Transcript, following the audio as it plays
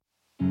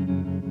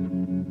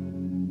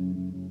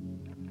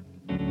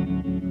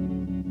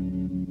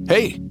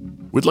Hey,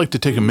 we'd like to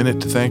take a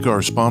minute to thank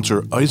our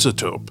sponsor,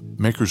 iZotope,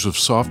 makers of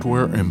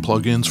software and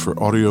plugins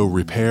for audio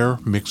repair,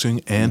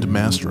 mixing, and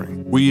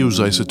mastering. We use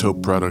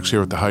iZotope products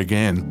here at the High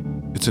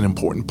Gain. It's an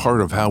important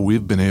part of how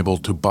we've been able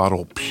to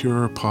bottle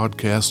pure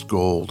podcast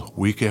gold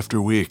week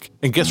after week.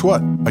 And guess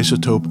what?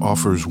 iZotope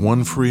offers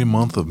 1 free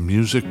month of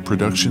Music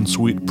Production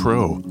Suite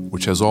Pro,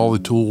 which has all the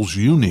tools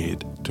you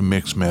need to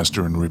mix,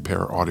 master, and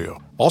repair audio.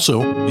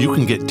 Also, you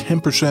can get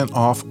 10%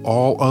 off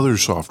all other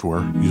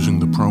software using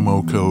the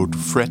promo code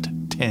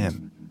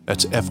FRET10.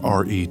 That's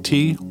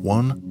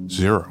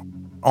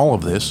FRET10. All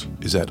of this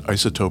is at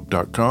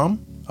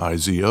iZotope.com,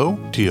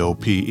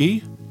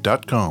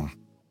 IZOTOPE.com.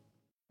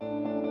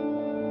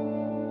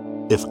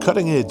 If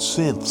cutting-edge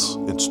synths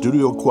and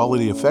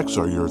studio-quality effects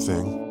are your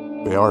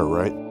thing, they are,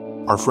 right?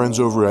 Our friends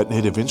over at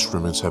Native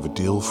Instruments have a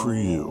deal for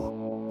you.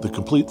 The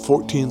complete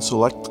 14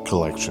 Select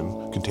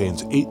collection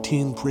contains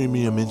 18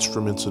 premium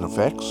instruments and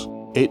effects,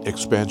 8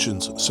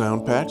 expansions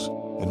sound packs,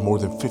 and more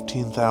than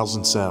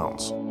 15,000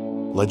 sounds.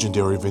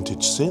 Legendary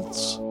vintage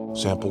synths,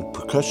 sampled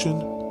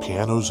percussion,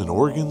 pianos and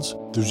organs.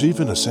 There's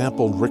even a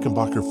sampled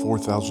Rickenbacker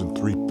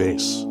 4003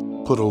 bass.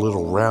 Put a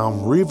little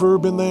round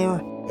reverb in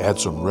there, add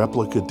some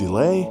replica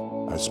delay.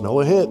 I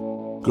smell a hit.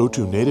 Go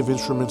to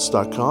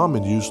nativeinstruments.com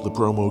and use the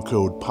promo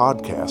code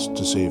PODCAST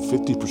to save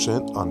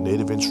 50% on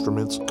Native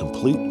Instruments'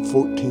 complete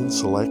 14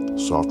 Select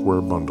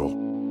software bundle.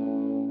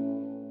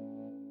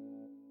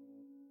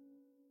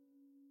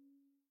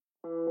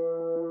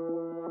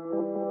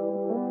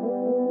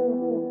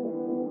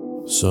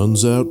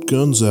 Sun's out,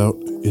 guns out.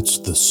 It's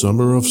the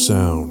summer of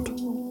sound.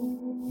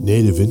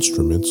 Native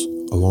Instruments,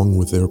 along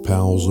with their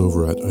pals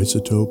over at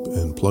iZotope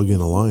and Plugin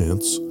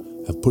Alliance,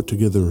 have put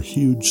together a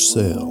huge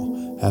sale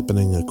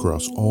happening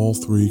across all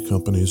 3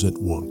 companies at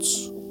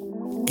once.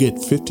 Get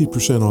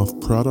 50% off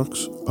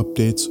products,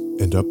 updates,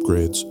 and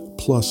upgrades,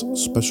 plus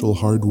special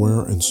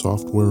hardware and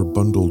software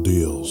bundle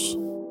deals.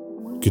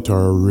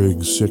 Guitar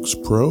Rig 6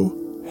 Pro,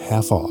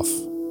 half off.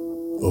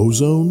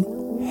 Ozone,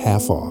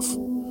 half off.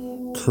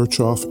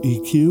 Kirchhoff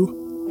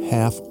EQ,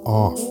 half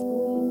off.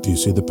 Do you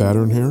see the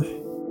pattern here?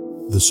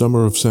 The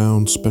Summer of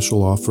Sound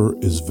special offer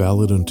is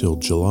valid until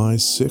July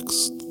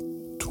 6th,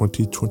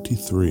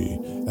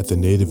 2023 at the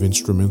Native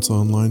Instruments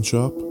online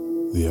shop,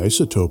 the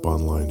iZotope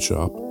online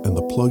shop, and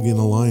the Plugin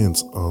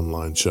Alliance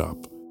online shop.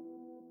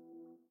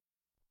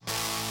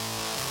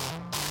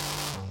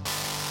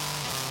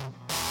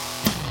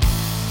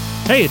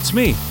 Hey, it's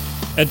me,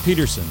 Ed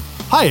Peterson.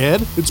 Hi,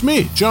 Ed. It's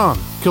me, John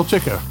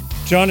Kiltica.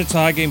 John, it's the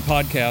High Gain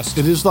Podcast.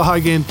 It is the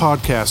High Gain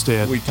Podcast,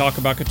 Ed. We talk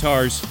about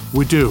guitars.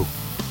 We do.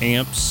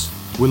 Amps.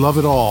 We love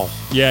it all.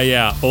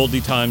 Yeah.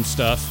 Oldie time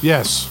stuff.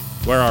 Yes.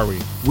 Where are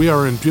we? We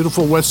are in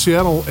beautiful West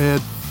Seattle,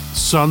 Ed.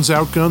 Sun's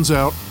out, guns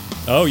out.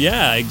 Oh,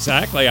 yeah,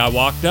 exactly. I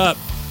walked up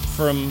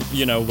from,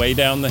 way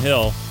down the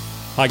hill.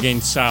 High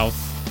Gain South.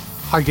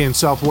 High Gain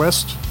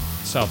Southwest?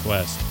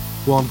 Southwest.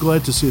 Well, I'm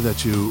glad to see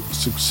that you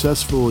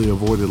successfully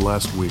avoided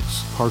last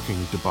week's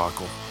parking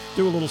debacle.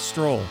 Do a little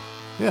stroll.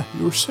 Yeah,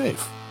 you were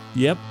safe.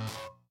 Yep.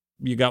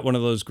 You got one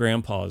of those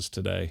grandpas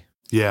today.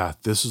 Yeah,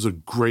 this is a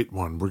great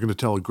one. We're going to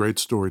tell a great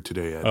story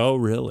today, Ed. Oh,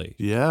 really?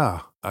 Yeah,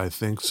 I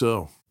think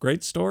so.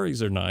 Great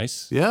stories are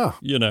nice. Yeah.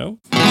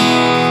 Listen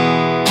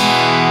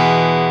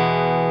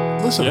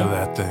to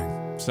that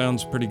thing.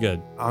 Sounds pretty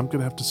good. I'm going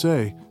to have to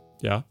say,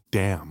 yeah.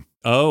 Damn.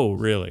 Oh,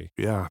 really?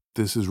 Yeah,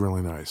 this is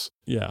really nice.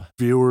 Yeah.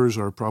 Viewers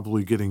are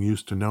probably getting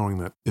used to knowing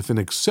that if an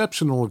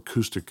exceptional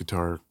acoustic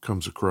guitar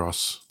comes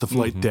across the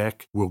flight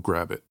deck, we'll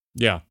grab it.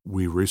 Yeah.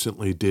 We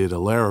recently did a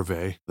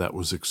Larrivee. That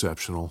was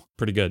exceptional.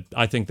 Pretty good.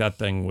 I think that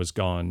thing was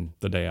gone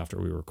the day after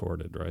we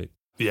recorded, right?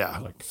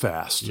 Yeah,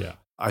 fast. Yeah.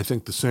 I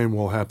think the same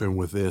will happen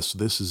with this.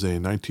 This is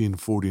a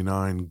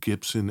 1949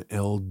 Gibson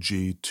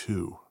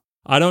LG-2.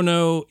 I don't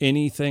know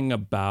anything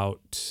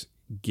about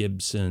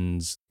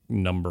Gibson's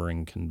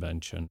numbering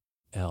convention.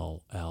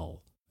 L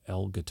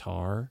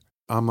guitar?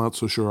 I'm not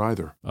so sure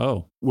either.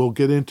 Oh. We'll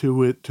get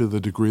into it to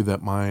the degree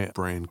that my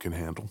brain can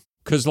handle.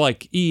 Because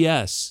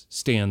ES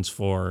stands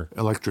for...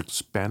 Electric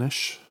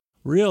Spanish.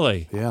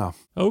 Really? Yeah.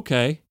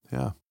 Okay.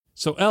 Yeah.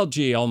 So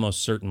LG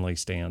almost certainly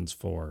stands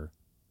for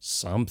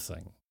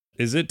something.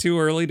 Is it too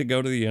early to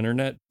go to the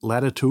internet?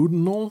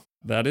 Latitudinal?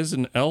 That is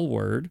an L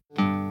word.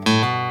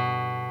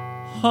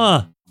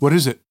 Huh. What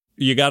is it?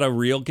 You got a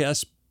real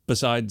guess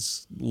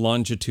besides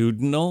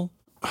longitudinal?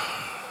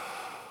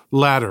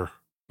 Ladder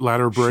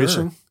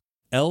bracing? Sure.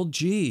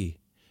 LG.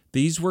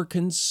 These were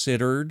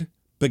considered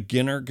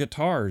beginner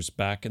guitars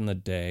back in the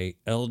day.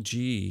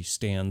 LG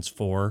stands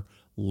for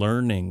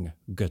learning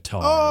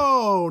guitar.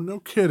 Oh, no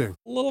kidding.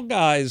 Little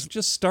guys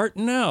just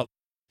starting out.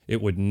 It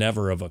would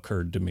never have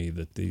occurred to me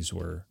that these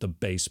were the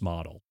base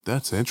model.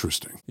 That's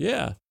interesting.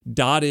 Yeah.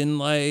 Dot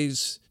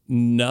inlays,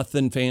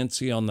 nothing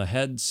fancy on the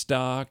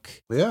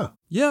headstock. Yeah.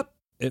 Yep,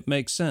 it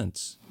makes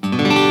sense. Which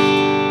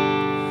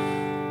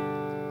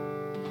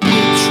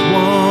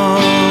one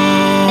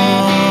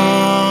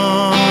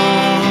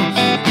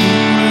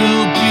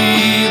will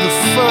be the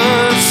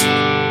first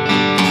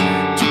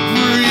to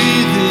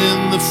breathe in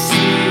the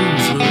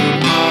fumes of the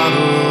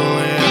model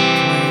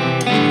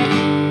airplane?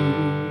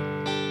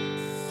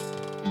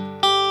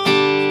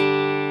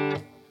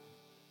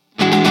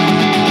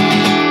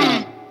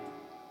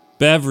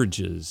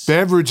 Beverages.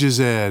 Beverages,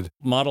 Ed.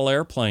 Model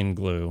airplane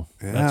glue.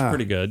 Yeah. That's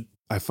pretty good.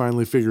 I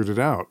finally figured it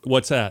out.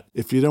 What's that?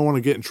 If you don't want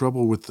to get in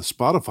trouble with the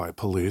Spotify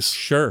police,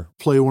 Sure.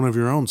 play one of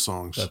your own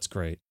songs. That's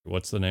great.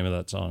 What's the name of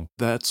that song?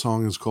 That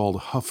song is called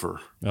Huffer.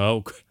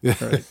 Oh,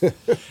 great.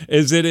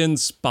 Is it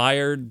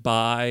inspired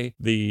by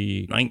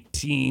the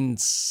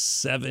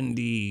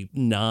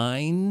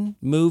 1979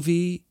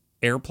 movie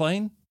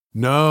Airplane?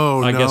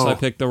 No, I guess I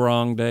picked the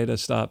wrong day to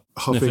stop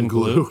sniffing Huffing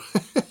glue.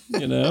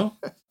 You know?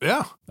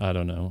 Yeah. I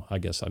don't know. I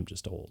guess I'm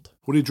just old.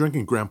 What are you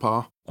drinking,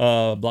 Grandpa?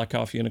 Black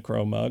coffee in a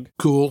crow mug.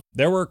 Cool.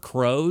 There were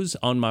crows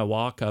on my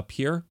walk up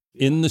here.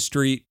 In the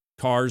street,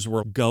 cars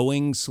were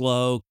going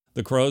slow.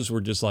 The crows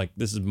were just like,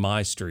 this is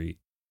my street.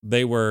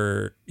 They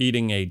were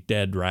eating a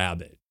dead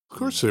rabbit. Of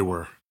course they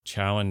were.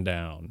 Chowing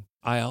down.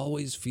 I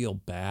always feel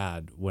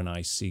bad when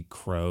I see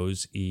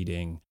crows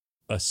eating,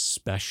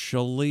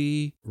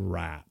 especially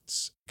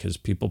rats, because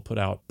people put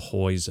out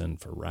poison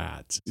for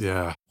rats.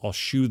 Yeah. I'll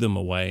shoo them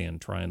away and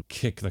try and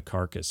kick the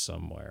carcass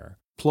somewhere.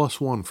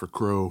 +1 for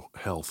crow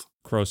health.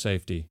 Crow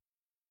safety.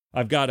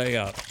 I've got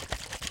a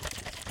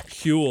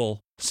Huel,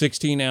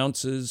 16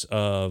 ounces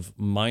of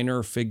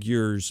Minor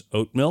Figures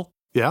oat milk.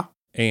 Yeah.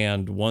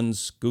 And 1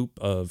 scoop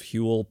of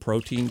Huel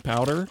protein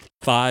powder,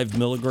 5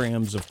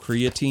 milligrams of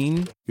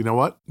creatine. You know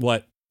what?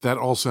 What? That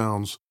all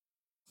sounds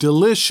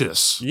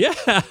delicious.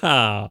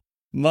 Yeah,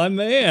 my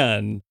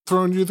man.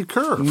 Throwing you the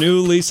curve. New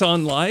lease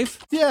on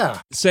life.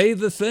 Yeah. Say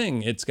the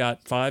thing. It's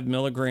got 5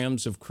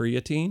 milligrams of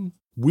creatine.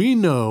 We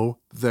know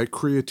that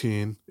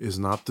creatine is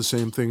not the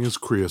same thing as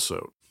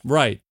creosote.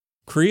 Right.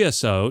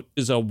 Creosote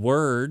is a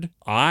word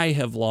I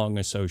have long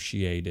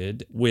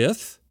associated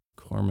with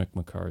Cormac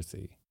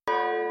McCarthy.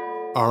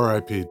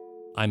 R.I.P.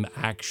 I'm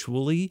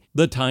actually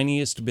the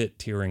tiniest bit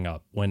tearing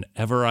up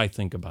whenever I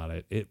think about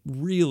it. It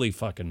really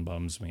fucking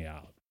bums me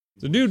out.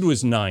 The dude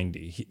was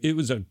 90. It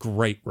was a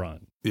great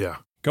run. Yeah.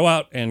 Go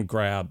out and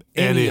grab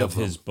any of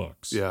his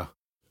books. Yeah.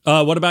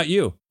 What about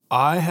you?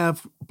 I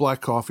have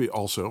black coffee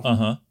also.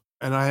 Uh-huh.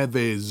 And I have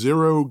a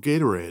zero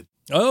Gatorade.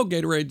 Oh,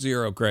 Gatorade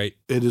Zero. Great.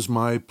 It is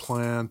my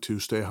plan to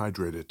stay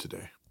hydrated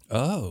today.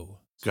 Oh.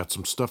 Got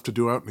some stuff to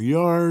do out in the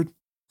yard.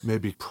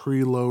 Maybe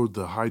preload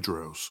the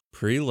hydros.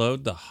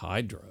 Preload the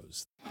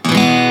hydros.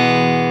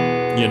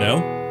 You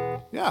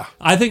know? Yeah.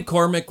 I think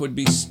Cormac would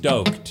be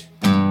stoked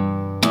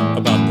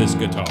about this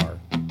guitar.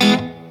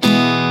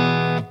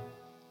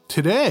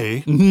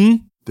 Today,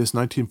 Mm-hmm. this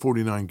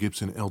 1949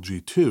 Gibson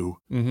LG-2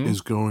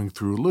 is going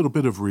through a little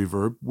bit of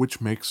reverb,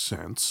 which makes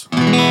sense.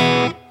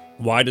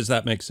 Why does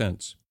that make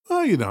sense?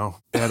 Well, you know,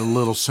 add a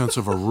little sense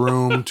of a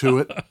room to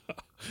it.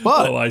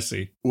 But Oh, I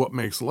see. what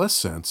makes less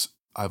sense,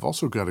 I've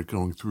also got it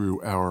going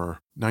through our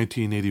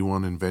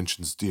 1981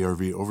 Inventions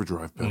DRV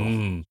overdrive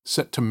pedal,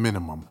 set to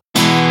minimum.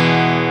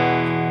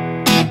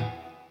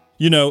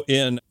 You know,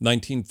 in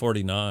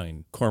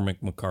 1949,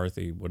 Cormac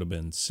McCarthy would have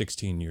been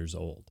 16 years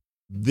old.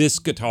 This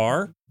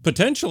guitar,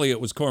 potentially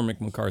it was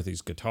Cormac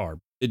McCarthy's guitar.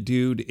 A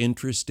dude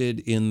interested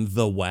in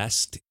the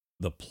West,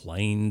 the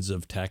plains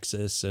of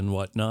Texas and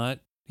whatnot.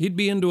 He'd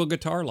be into a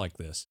guitar like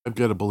this. I've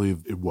got to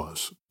believe it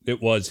was.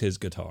 It was his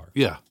guitar.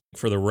 Yeah.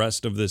 For the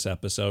rest of this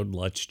episode,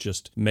 let's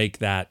just make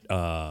that,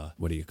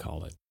 what do you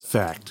call it?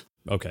 Fact.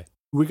 Okay.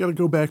 We got to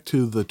go back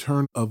to the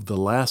turn of the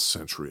last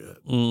century.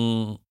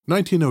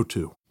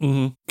 1902.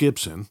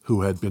 Gibson,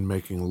 who had been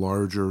making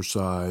larger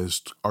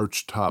sized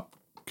archtop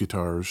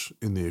guitars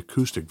in the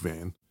acoustic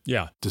vein,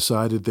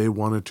 decided they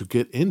wanted to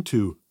get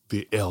into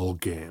the L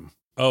game.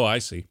 Oh, I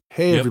see.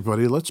 Hey,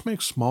 everybody, let's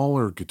make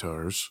smaller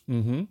guitars.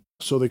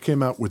 So they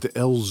came out with the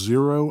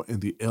L0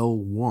 and the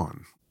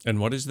L1. And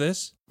what is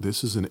this?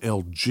 This is an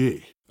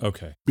LG.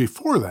 Okay.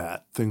 Before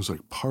that, things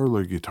like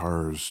parlor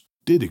guitars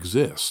did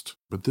exist,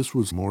 but this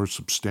was more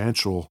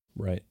substantial.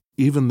 Right.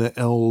 Even the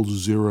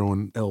L0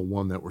 and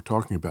L1 that we're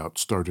talking about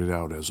started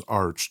out as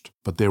arched,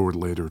 but they were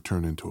later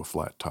turned into a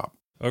flat top.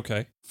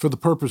 Okay. For the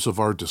purpose of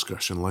our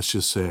discussion, let's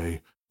just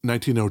say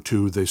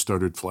 1902, they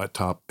started flat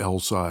top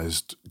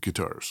L-sized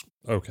guitars.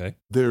 Okay.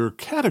 They're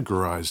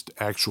categorized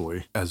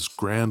actually as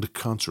grand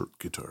concert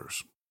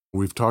guitars.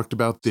 We've talked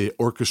about the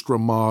orchestra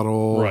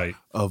model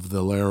of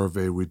the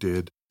Larrivee we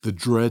did, the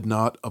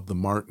dreadnought of the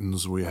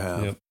Martins we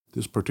have. Yep.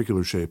 This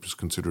particular shape is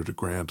considered a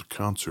grand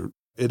concert.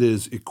 It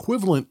is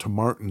equivalent to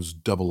Martin's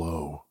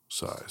 00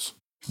 size.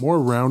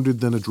 More rounded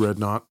than a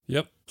dreadnought.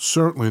 Yep.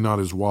 Certainly not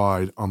as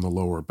wide on the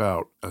lower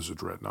bout as a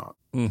dreadnought.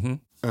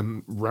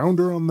 And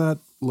rounder on that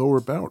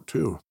lower bout,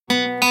 too.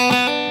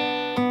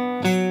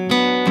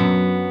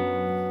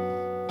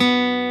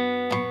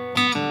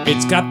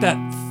 It's got that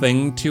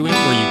thing to it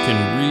where you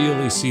can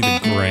really see the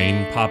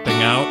grain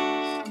popping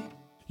out.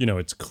 You know,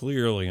 it's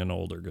clearly an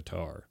older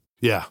guitar.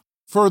 Yeah.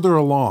 Further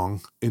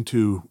along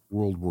into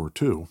World War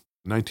II,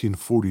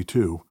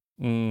 1942,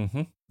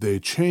 they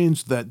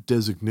changed that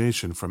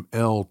designation from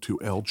L to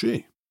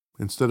LG.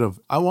 Instead of,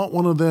 I want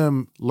one of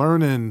them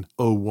learning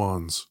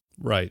O1s.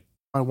 Right.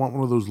 I want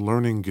one of those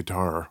learning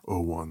guitar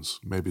O1s.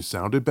 Maybe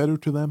sounded better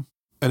to them.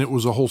 And it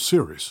was a whole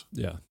series.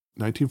 Yeah.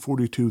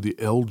 1942, the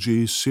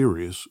LG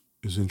series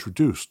is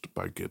introduced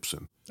by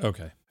Gibson.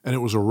 Okay. and it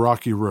was a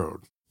rocky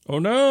road. Oh,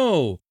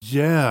 no.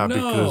 Yeah, No.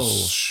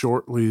 because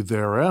shortly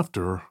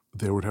thereafter,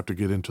 they would have to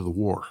get into the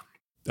war.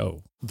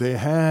 Oh. They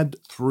had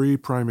 3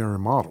 primary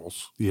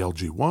models, the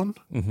LG-1,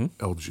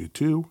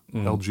 LG-2,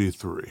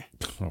 LG-3.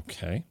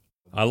 Okay.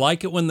 I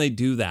like it when they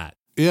do that.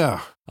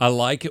 Yeah. I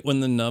like it when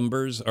the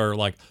numbers are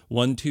like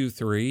 1, 2,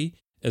 3,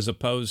 as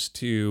opposed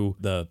to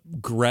the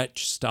Gretsch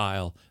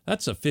style.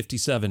 That's a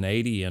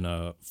 5780 and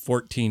a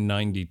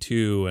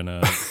 1492 and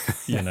a,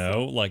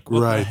 like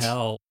what Right. the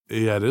hell?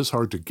 Yeah, it is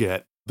hard to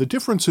get. The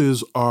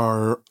differences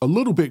are a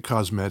little bit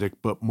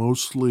cosmetic, but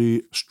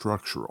mostly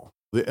structural.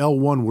 The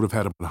L1 would have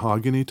had a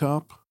mahogany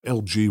top,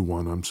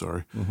 LG1, I'm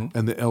sorry,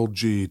 and the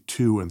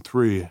LG2 and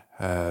 3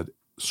 had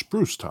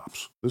spruce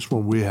tops. This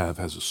one we have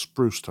has a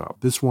spruce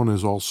top. This one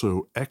is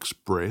also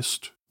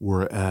X-braced,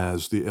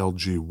 whereas the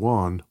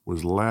LG1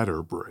 was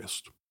ladder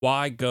braced.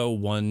 Why go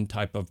one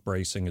type of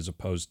bracing as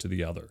opposed to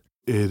the other?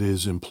 It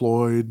is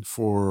employed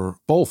for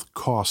both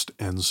cost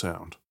and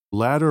sound.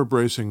 Ladder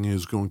bracing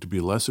is going to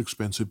be less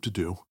expensive to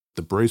do.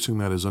 The bracing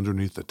that is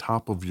underneath the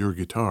top of your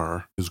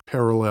guitar is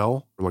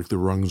parallel, like the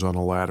rungs on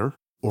a ladder,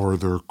 or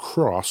they're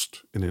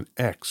crossed in an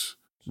X.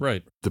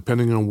 Right.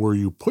 Depending on where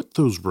you put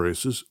those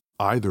braces,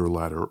 either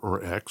ladder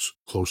or X,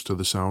 close to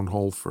the sound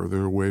hole,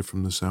 further away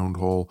from the sound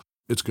hole,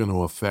 it's going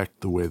to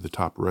affect the way the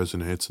top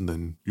resonates and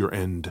then your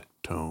end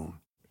tone.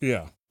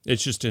 Yeah.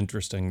 It's just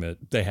interesting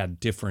that they had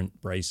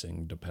different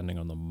bracing depending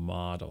on the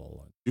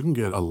model. You can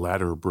get a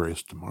ladder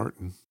braced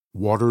Martin.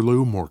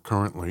 Waterloo, more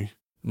currently,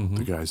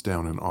 the guys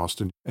down in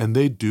Austin, and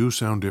they do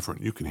sound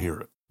different. You can hear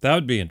it. That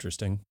would be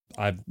interesting.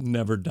 I've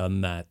never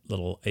done that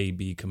little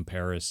A-B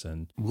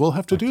comparison. We'll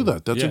have to do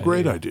that. That's a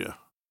great idea.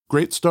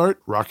 Great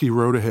start, rocky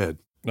road ahead.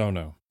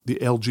 No. The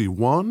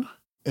LG-1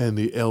 and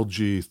the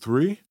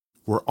LG-3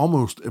 were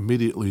almost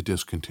immediately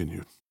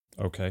discontinued.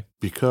 Okay.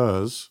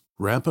 Because,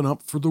 ramping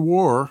up for the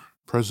war,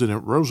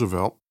 President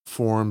Roosevelt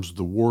forms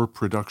the War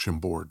Production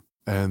Board.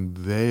 And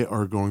they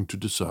are going to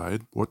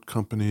decide what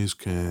companies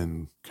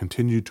can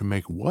continue to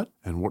make what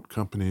and what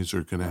companies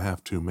are going to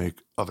have to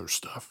make other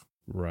stuff.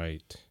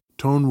 Right.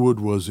 Tonewood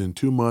was in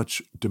too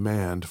much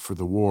demand for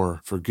the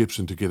war for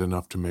Gibson to get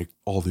enough to make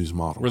all these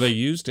models. Were they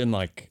used in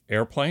like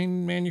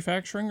airplane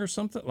manufacturing or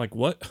something? Like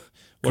what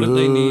did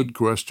they need? Good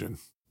question.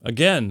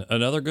 Again,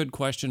 another good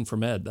question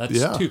from Ed.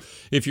 That's 2.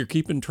 If you're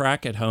keeping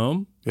track at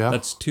home,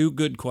 that's 2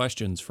 good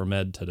questions from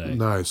Ed today.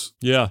 Nice.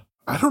 Yeah.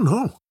 I don't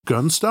know.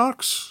 Gun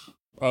stocks?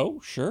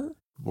 Oh, sure.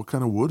 What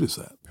kind of wood is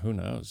that? Who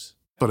knows?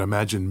 But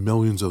imagine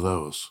millions of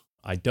those.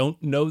 I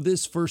don't know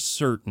this for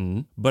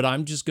certain, but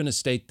I'm just going to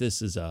state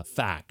this as a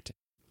fact.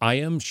 I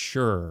am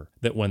sure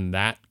that when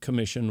that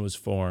commission was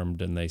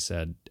formed and they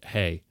said,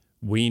 hey,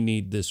 we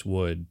need this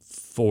wood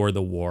for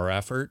the war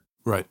effort,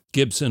 right?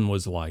 Gibson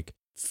was like,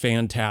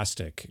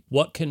 fantastic.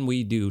 What can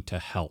we do to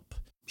help?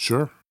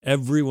 Sure.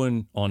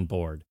 Everyone on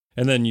board.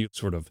 And then you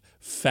sort of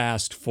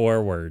fast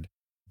forward.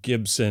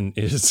 Gibson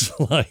is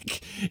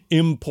like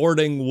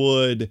importing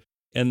wood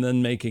and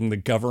then making the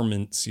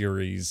government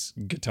series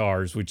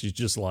guitars, which is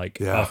just like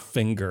a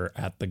finger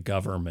at the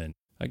government.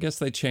 I guess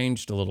they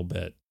changed a little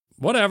bit.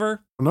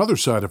 Whatever. Another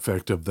side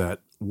effect of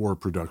that War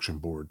Production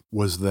Board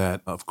was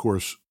that, of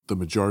course, the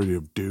majority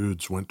of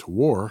dudes went to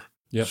war.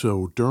 Yep.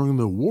 So during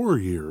the war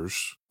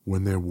years,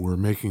 when they were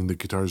making the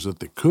guitars that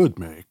they could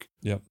make,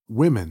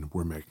 women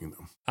were making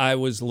them. I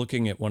was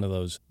looking at one of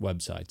those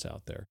websites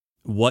out there.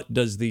 What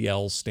does the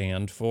L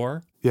stand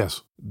for?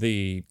 Yes.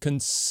 The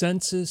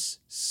consensus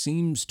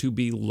seems to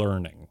be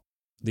learning.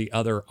 The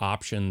other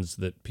options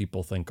that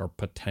people think are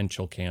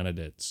potential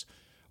candidates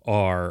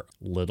are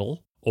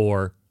little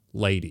or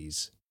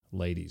ladies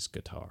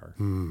guitar.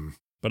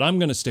 But I'm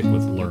going to stick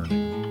with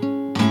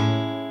learning.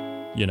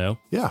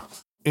 Yeah.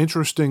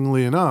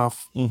 Interestingly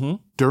enough,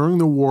 during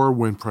the war,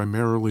 when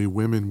primarily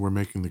women were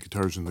making the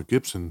guitars in the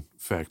Gibson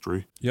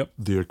factory,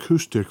 the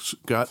acoustics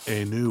got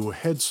a new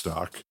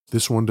headstock.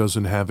 This one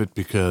doesn't have it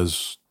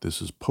because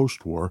this is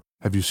post-war.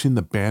 Have you seen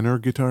the banner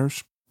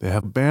guitars? They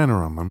have a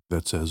banner on them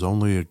that says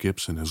only a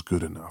Gibson is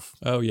good enough.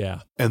 Oh,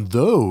 yeah. And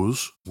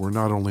those were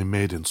not only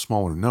made in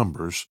smaller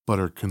numbers, but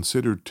are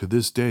considered to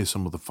this day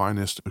some of the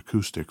finest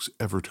acoustics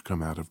ever to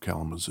come out of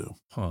Kalamazoo.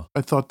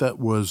 I thought that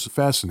was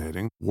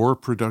fascinating. War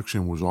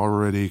production was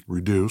already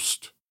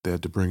reduced. They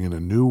had to bring in a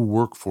new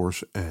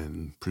workforce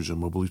and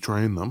presumably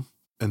train them.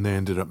 And they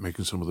ended up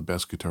making some of the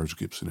best guitars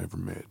Gibson ever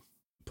made.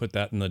 Put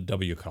that in the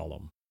W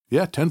column.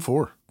 Yeah,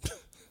 10-4.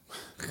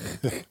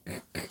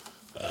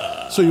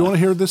 So you want to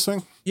hear this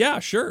thing? Yeah,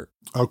 sure.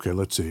 Okay,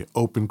 let's see.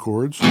 Open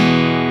chords. Boy,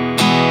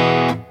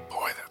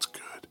 that's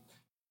good.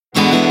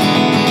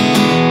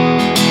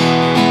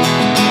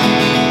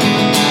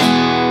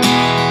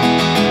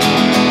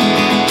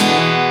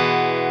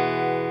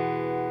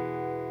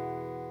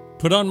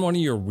 Put on one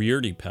of your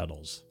weirdy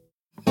pedals.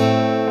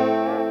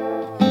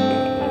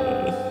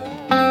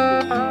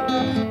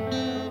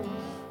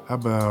 How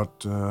about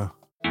that?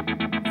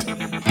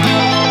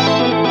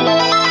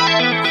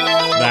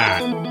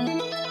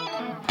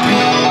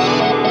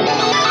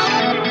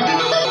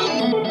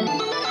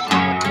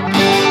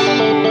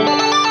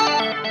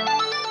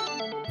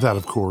 that,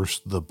 of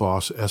course, the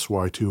Boss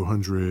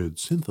SY200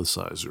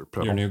 synthesizer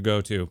pedal. Your new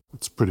go-to.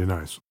 It's pretty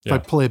nice. Yeah.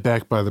 If I play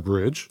back by the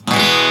bridge,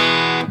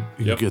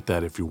 you Yep. get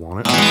that if you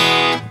want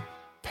it.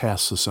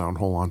 Pass the sound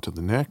hole onto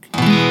the neck.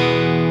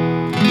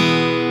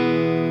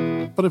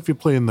 But if you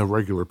play in the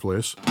regular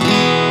place,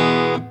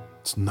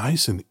 it's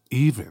nice and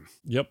even.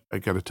 Yep. I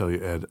got to tell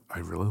you, Ed, I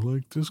really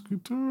like this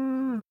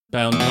guitar.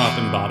 Bound top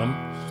and bottom.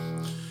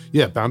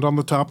 Yeah, bound on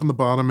the top and the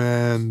bottom,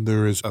 and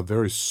there is a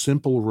very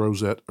simple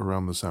rosette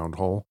around the sound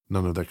hole.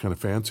 None of that kind of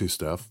fancy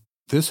stuff.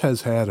 This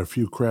has had a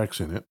few cracks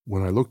in it.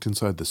 When I looked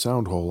inside the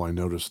sound hole, I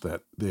noticed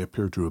that they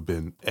appear to have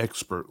been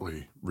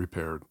expertly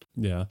repaired.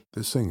 Yeah.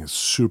 This thing is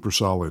super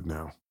solid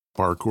now.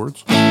 Bar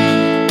chords.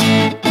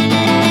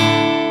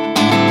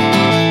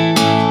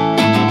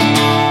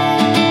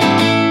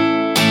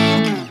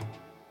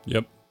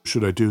 Yep.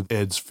 Should I do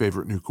Ed's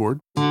favorite new chord?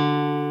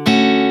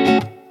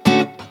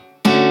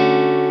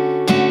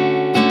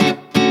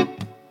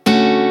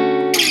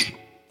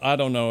 I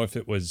don't know if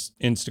it was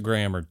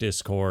Instagram or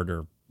Discord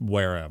or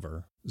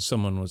wherever.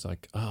 Someone was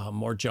like,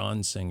 more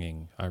John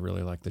singing. I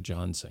really like the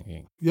John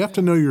singing. You have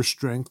to know your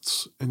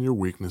strengths and your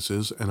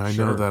weaknesses, and I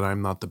know Sure. that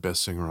I'm not the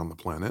best singer on the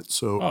planet,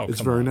 so Oh, it's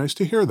come very on. nice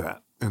to hear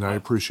that, and I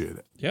appreciate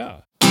it.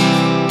 Yeah.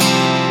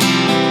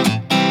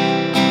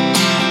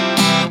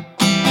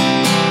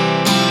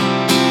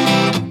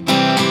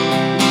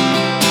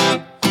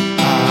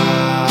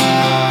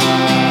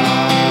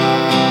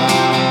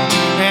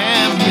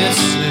 am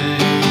missing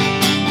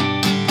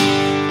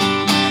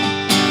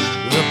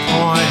the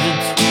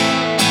point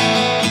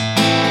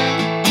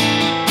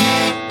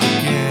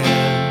again.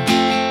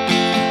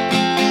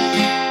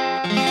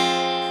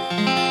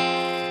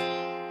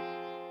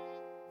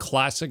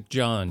 Classic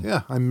John.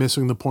 Yeah, I'm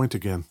missing the point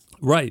again.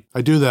 Right.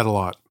 I do that a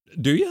lot.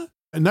 Do you?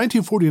 In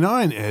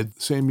 1949, Ed,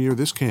 same year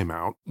this came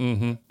out,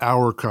 Mm-hmm.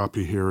 our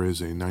copy here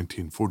is a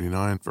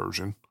 1949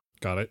 version.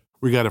 Got it.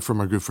 We got it from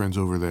our good friends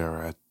over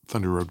there at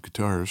Thunder Road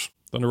Guitars.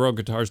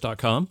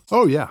 ThunderRoadGuitars.com.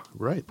 Oh, yeah,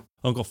 right.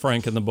 Uncle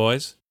Frank and the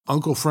boys.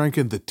 Uncle Frank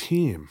and the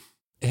team.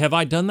 Have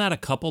I done that a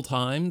couple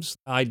times?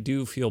 I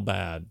do feel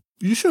bad.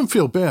 You shouldn't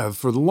feel bad.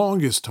 For the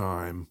longest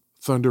time,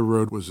 Thunder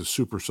Road was a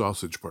super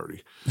sausage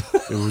party.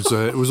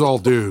 It was all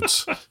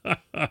dudes.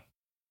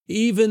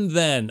 Even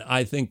then,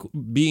 I think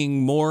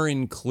being more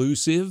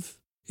inclusive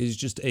is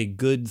just a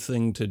good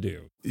thing to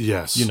do.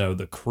 Yes. You know,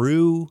 the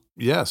crew.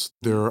 Yes,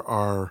 there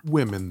are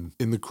women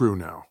in the crew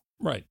now.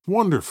 Right.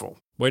 Wonderful.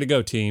 Way to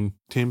go, team.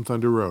 Team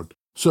Thunder Road.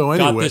 So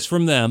anyway. Got this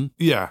from them.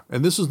 Yeah,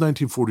 and this is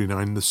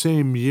 1949, the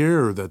same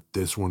year that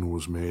this one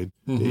was made.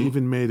 They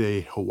even made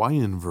a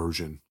Hawaiian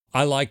version.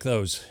 I like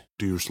those.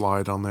 Do your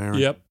slide on there?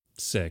 Yep.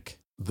 Sick.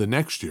 The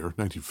next year,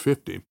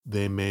 1950,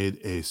 they made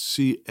a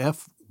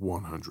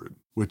CF100,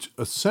 which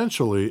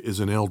essentially is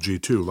an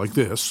LG-2 like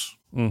this,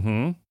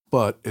 Mm-hmm.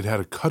 but it had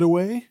a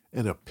cutaway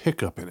and a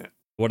pickup in it.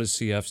 What does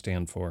CF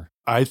stand for?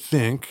 I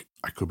think,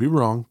 I could be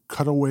wrong,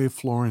 Cutaway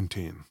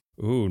Florentine.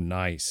 Ooh,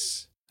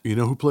 nice. You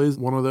know who plays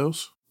one of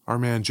those? Our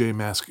man Jay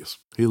Mascis.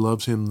 He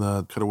loves him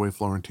the Cutaway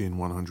Florentine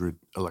 100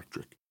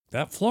 electric.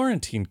 That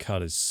Florentine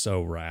cut is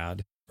so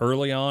rad.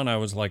 Early on, I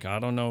was like, I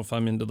don't know if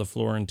I'm into the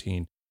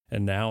Florentine.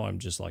 And now I'm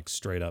just like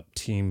straight up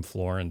Team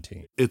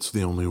Florentine. It's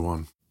the only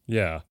one.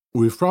 Yeah.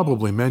 We've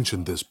probably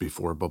mentioned this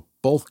before, but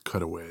both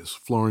cutaways,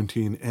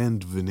 Florentine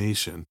and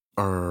Venetian,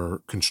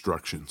 are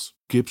constructions.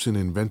 Gibson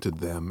invented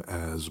them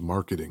as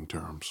marketing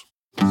terms.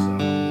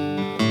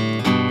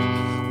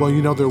 Well,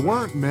 you know, there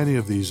weren't many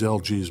of these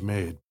LGs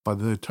made. By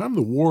the time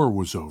the war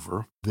was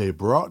over, they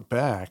brought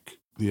back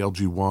the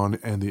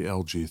LG-1 and the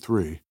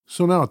LG-3.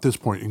 So now at this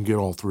point, you can get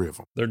all three of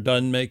them. They're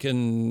done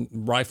making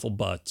rifle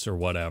butts or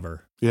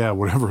whatever. Yeah,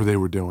 whatever they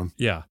were doing.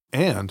 Yeah.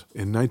 And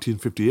in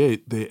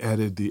 1958, they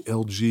added the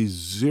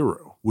LG-0,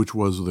 which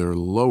was their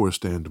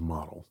lowest end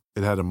model.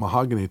 It had a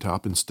mahogany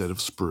top instead of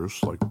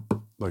spruce, like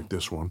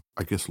this one.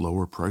 I guess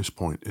lower price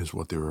point is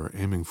what they were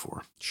aiming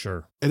for.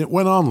 Sure. And it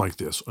went on like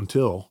this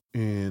until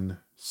in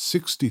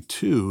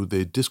 62,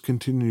 they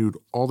discontinued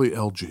all the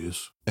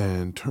LGs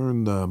and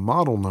turned the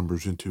model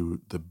numbers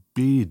into the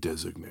B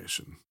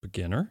designation.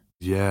 Beginner?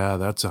 Yeah,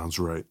 that sounds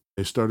right.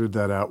 They started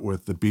that out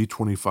with the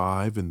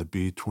B25 and the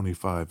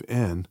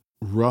B25N,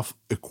 rough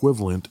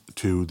equivalent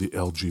to the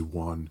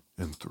LG1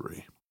 and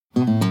 3.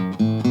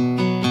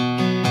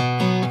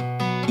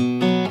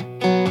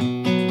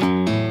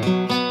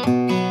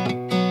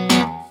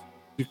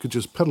 You could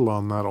just pedal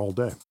on that all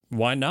day.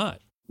 Why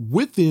not?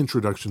 With the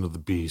introduction of the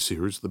B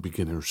series, the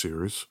beginner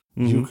series,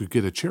 you could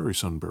get a cherry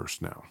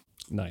sunburst now.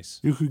 Nice.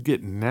 You could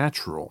get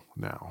natural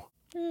now.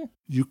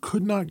 You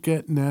could not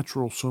get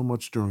natural so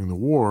much during the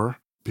war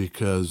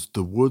because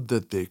the wood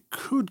that they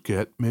could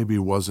get maybe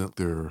wasn't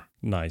their...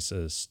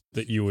 Nicest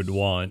that you would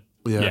want.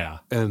 Yeah. Yeah.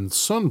 And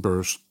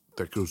sunburst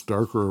that goes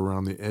darker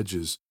around the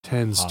edges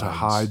tends to Hides.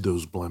 hide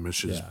those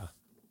blemishes Yeah.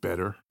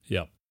 better.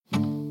 Yep.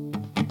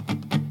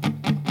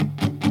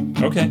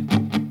 Okay.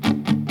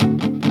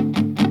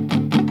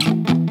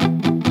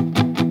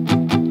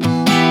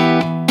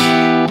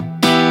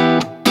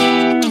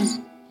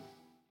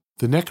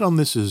 The neck on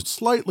this is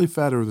slightly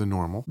fatter than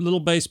normal. Little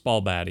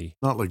baseball batty.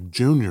 Not like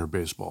junior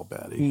baseball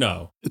batty.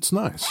 No. It's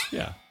nice.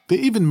 Yeah. They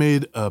even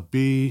made a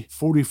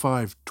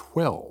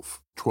B4512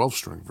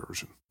 12-string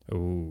version.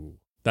 Ooh,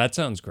 that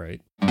sounds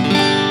great. Now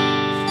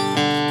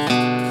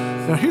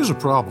here's a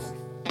problem.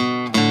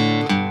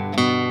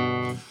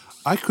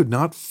 I could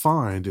not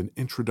find an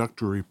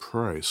introductory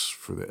price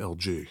for the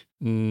LG.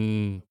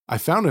 I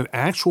found an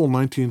actual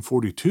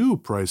 1942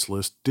 price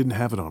list, didn't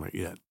have it on it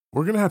yet.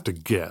 We're going to have to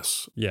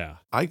guess. Yeah.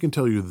 I can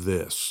tell you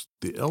this.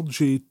 The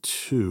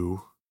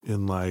LG-2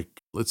 in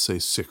let's say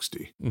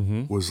 60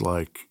 was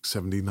like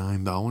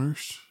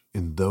 $79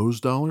 in those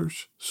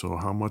dollars. So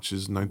how much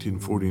is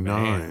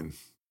 1949?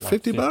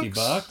 Like $50?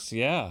 $50,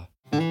 yeah.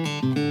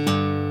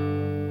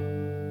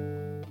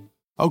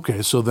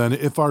 Okay, so then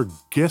if our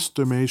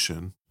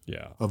guesstimation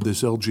of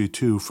this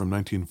LG-2 from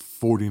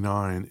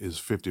 1949 is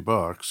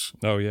 $50.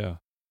 Oh, yeah.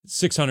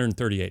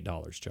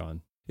 $638,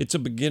 John. It's a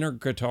beginner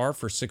guitar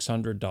for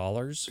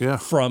 $600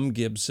 from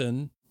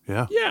Gibson.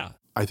 Yeah. Yeah.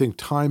 I think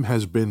time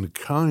has been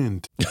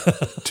kind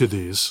to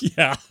these.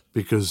 Yeah.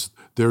 Because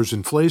there's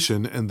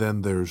inflation and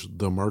then there's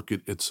the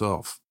market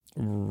itself.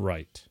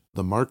 Right.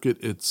 The market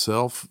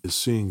itself is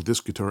seeing this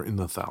guitar in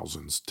the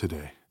thousands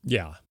today.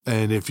 Yeah.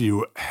 And if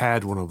you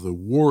had one of the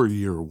war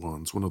year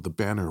ones, one of the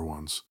banner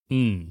ones,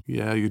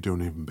 yeah, you're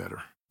doing even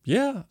better.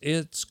 Yeah,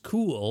 it's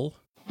cool.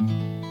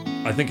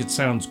 I think it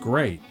sounds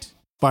great.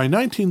 By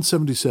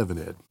 1977,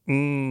 Ed.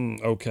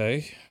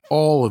 Okay.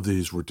 All of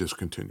these were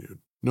discontinued.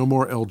 No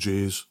more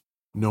LGs,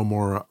 no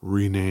more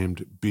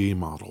renamed B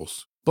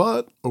models.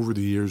 But over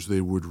the years,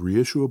 they would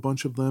reissue a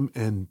bunch of them.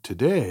 And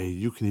today,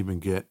 you can even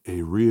get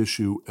a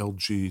reissue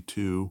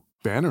LG-2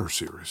 banner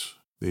series.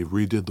 They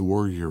redid the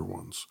war year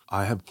ones.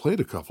 I have played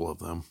a couple of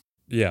them.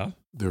 Yeah.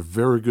 They're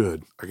very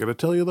good. I got to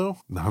tell you, though,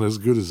 not as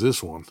good as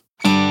this one.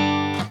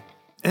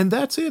 And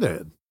that's it,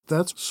 Ed.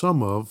 That's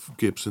some of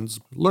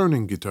Gibson's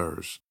learning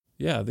guitars.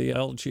 Yeah, the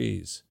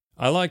LGs.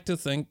 I like to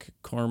think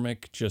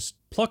Cormac just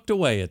plucked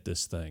away at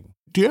this thing.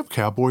 Do you have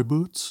cowboy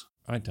boots?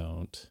 I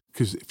don't.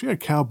 Because if you had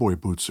cowboy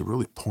boots, the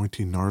really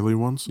pointy, gnarly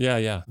ones,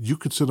 yeah. You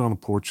could sit on a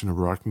porch in a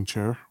rocking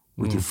chair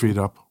with your feet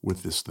up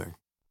with this thing.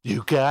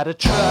 You gotta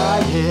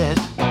try it.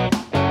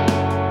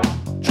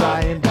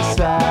 Try and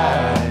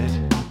decide.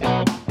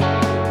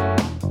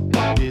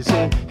 Is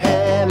it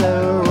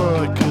hello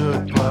or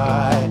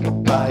goodbye?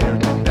 Buy or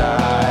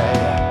deny?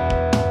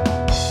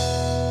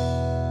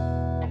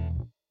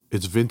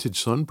 It's vintage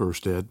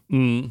Sunburst, Ed.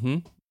 Mm-hmm.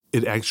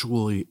 It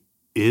actually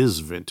is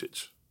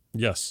vintage.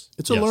 Yes.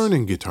 It's a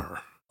learning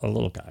guitar. A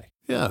little guy.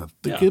 Yeah,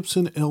 the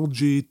Gibson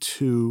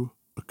LG-2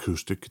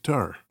 acoustic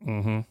guitar.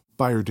 Mm-hmm.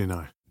 Buy or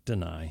deny?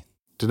 Deny.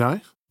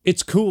 Deny?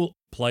 It's cool.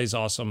 Plays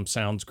awesome.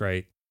 Sounds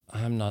great.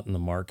 I'm not in the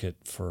market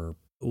for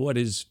what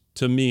is,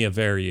 to me, a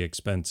very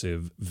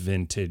expensive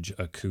vintage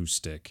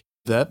acoustic.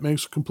 That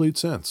makes complete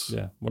sense.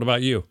 Yeah. What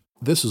about you?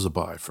 This is a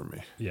buy for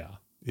me. Yeah.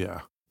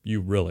 Yeah. You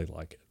really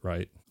like it,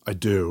 right? I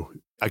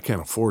do. I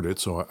can't afford it,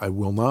 so I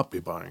will not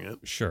be buying it.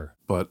 Sure.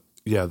 But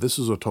yeah, this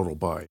is a total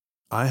buy.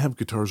 I have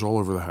guitars all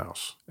over the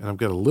house, and I've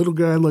got a little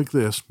guy like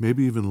this,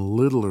 maybe even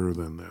littler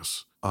than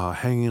this,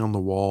 hanging on the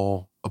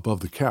wall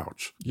above the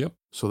couch. Yep.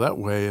 So that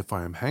way, if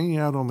I am hanging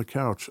out on the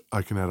couch,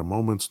 I can at a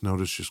moment's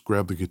notice just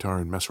grab the guitar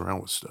and mess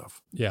around with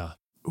stuff. Yeah.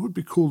 It would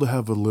be cool to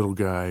have a little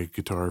guy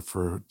guitar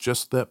for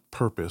just that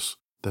purpose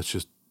that's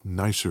just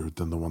nicer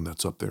than the one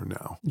that's up there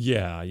now.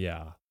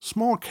 Yeah.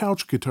 Small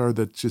couch guitar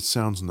that just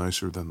sounds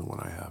nicer than the one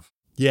I have.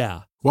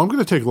 Yeah. Well, I'm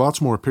going to take lots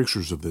more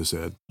pictures of this,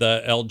 Ed.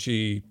 The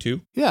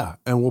LG-2? Yeah,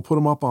 and we'll put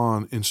them up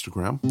on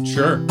Instagram.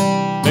 Sure.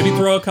 Maybe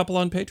throw a couple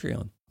on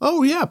Patreon.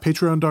 Oh, yeah,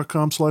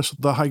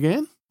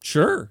 patreon.com/thehighgain.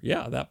 Sure.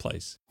 Yeah, that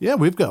place. Yeah,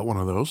 we've got one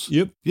of those.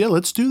 Yep. Yeah,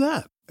 let's do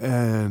that.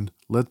 And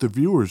let the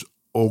viewers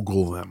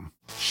ogle them.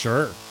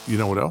 Sure. You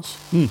know what else?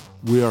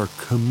 We are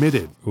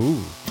committed,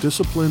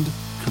 disciplined,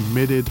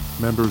 committed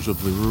members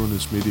of the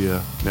Ruinous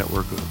Media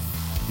network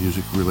of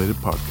music-related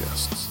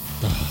podcasts.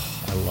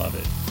 I love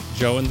it.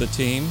 Joe and the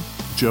team.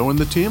 Joe and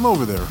the team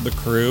over there. The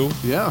crew.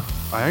 Yeah.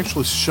 I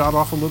actually shot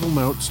off a little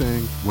note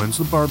saying, when's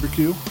the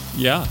barbecue?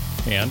 Yeah.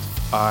 And?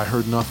 I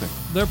heard nothing.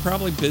 They're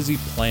probably busy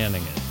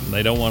planning it. And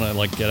they don't want to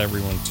get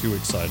everyone too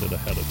excited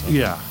ahead of time.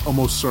 Yeah,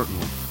 almost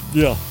certainly.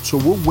 Yeah. So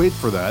we'll wait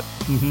for that.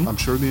 I'm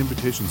sure the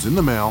invitation's in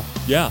the mail.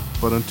 Yeah.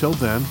 But until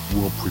then,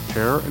 we'll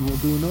prepare and we'll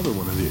do another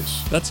one of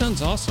these. That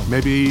sounds awesome.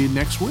 Maybe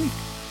next week.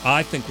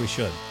 I think we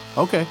should.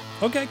 Okay.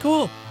 Okay,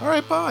 cool. All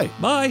right, bye.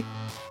 Bye.